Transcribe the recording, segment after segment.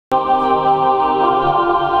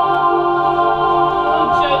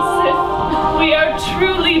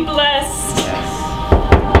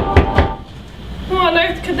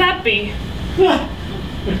happy.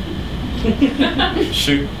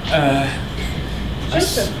 Shoot.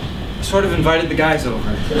 Joseph. Sort of invited the guys over.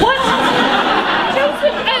 What?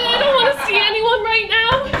 Joseph, I don't want to see anyone right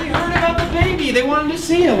now. They heard about the baby. They wanted to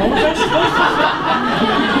see him. What was I supposed to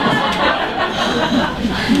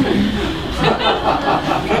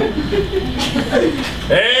say?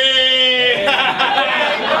 Hey!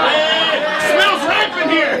 Smells ripe in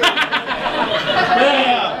here!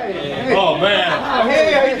 Yeah. Oh, man.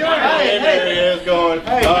 Hey, how you doing? Hey, Mary, how's it going?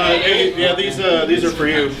 Hey, yeah, these are for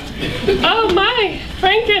you. Oh my,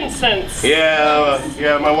 frankincense.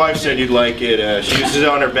 Yeah, my wife said you'd like it. She uses it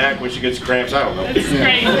on her back when she gets cramps. I don't know. It's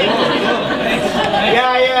great.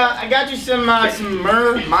 Yeah, I got you some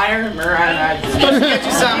myrrh, Manger, myrrh. I was supposed to get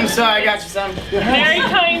you something, so I got you some. Very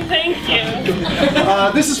kind, thank you.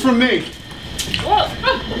 This is from me. Well,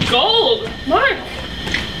 gold, Mark.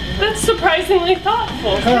 That's surprisingly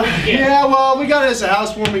thoughtful. Thank you. Yeah, well, we got it as a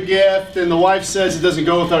housewarming gift, and the wife says it doesn't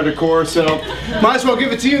go with our decor, so might as well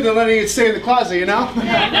give it to you than letting it stay in the closet, you know?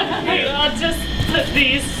 Okay, I'll just put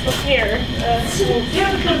these here.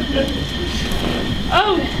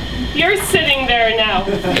 Oh, you're sitting there now.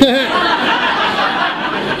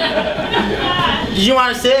 Did you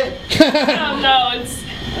want to sit? No, it's...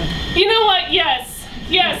 You know what? Yes,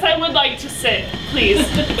 I would like to sit, please.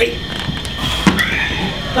 Wait.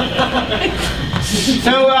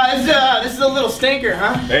 So, this is a little stinker,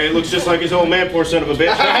 huh? Hey, it looks just like his old man, poor son of a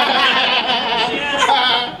bitch.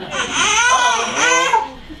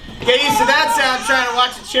 Get used to that sound trying to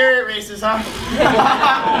watch the chariot races, huh?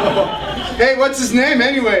 Hey, what's his name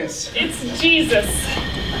anyways? It's Jesus.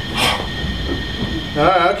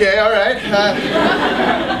 Okay, all right.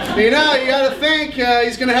 You know, you gotta think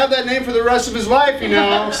he's gonna have that name for the rest of his life, you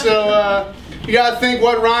know, so you gotta think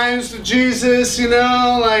what rhymes with Jesus, you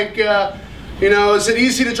know, like, you know, is it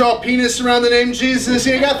easy to draw a penis around the name Jesus?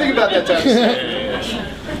 You gotta think about that type of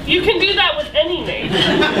stuff. You can do that with any name.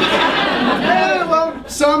 Yeah, well,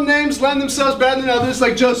 some names lend themselves better than others,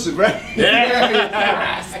 like Joseph, right?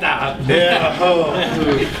 Yeah. Stop. Yeah. Oh.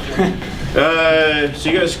 So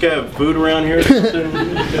you guys got food around here or something?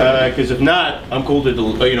 Because if not, I'm cool to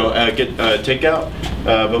get takeout.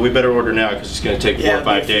 But we better order now because it's gonna take 4 or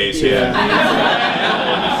 5 days. Yeah.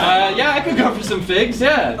 Yeah, I could go for some figs.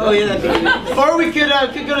 Yeah. Oh yeah, that'd be good. Or we could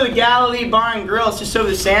go to the Galilee Bar and Grill. It's just over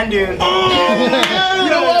the sand dune. Oh, you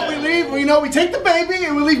know what? We leave. You know, we take the baby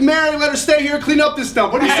and we leave Mary and let her stay here and clean up this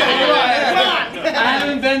dump. What do you say? Come on. I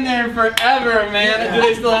haven't been there forever, man. Do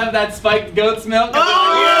they still have that spiked goat's milk?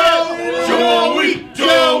 Oh, yeah.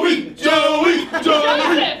 Joey.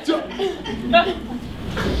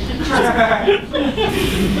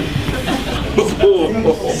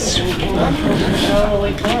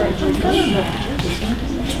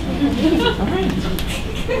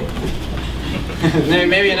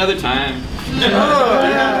 Maybe another time.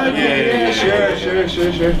 Yeah.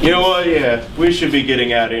 Sure. You know what? Yeah, we should be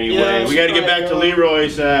getting out anyway. Yeah, we got to get back to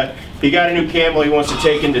Leroy's. He got a new camel he wants to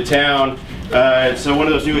take into town. So one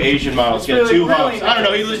of those new Asian models. Got really, 2 humps. really I don't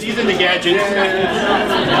know. He's into gadgets.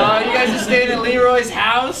 You guys are staying at Leroy's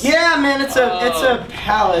house? Yeah, man, it's a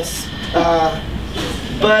palace.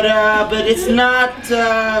 But it's not.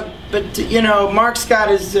 But you know, Mark's got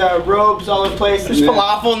his robes all over the place. There's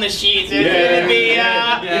falafel in the sheets. It's gonna be.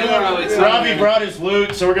 Robbie brought his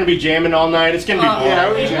loot, so we're gonna be jamming all night. It's gonna be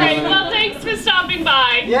boring. Great, well, thanks for stopping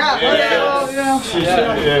by. Yeah.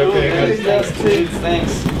 Okay.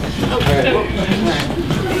 Thanks.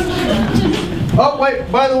 Oh, wait,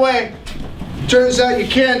 by the way, turns out you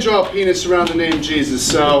can draw a penis around the name Jesus,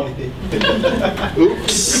 so.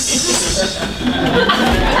 Oops.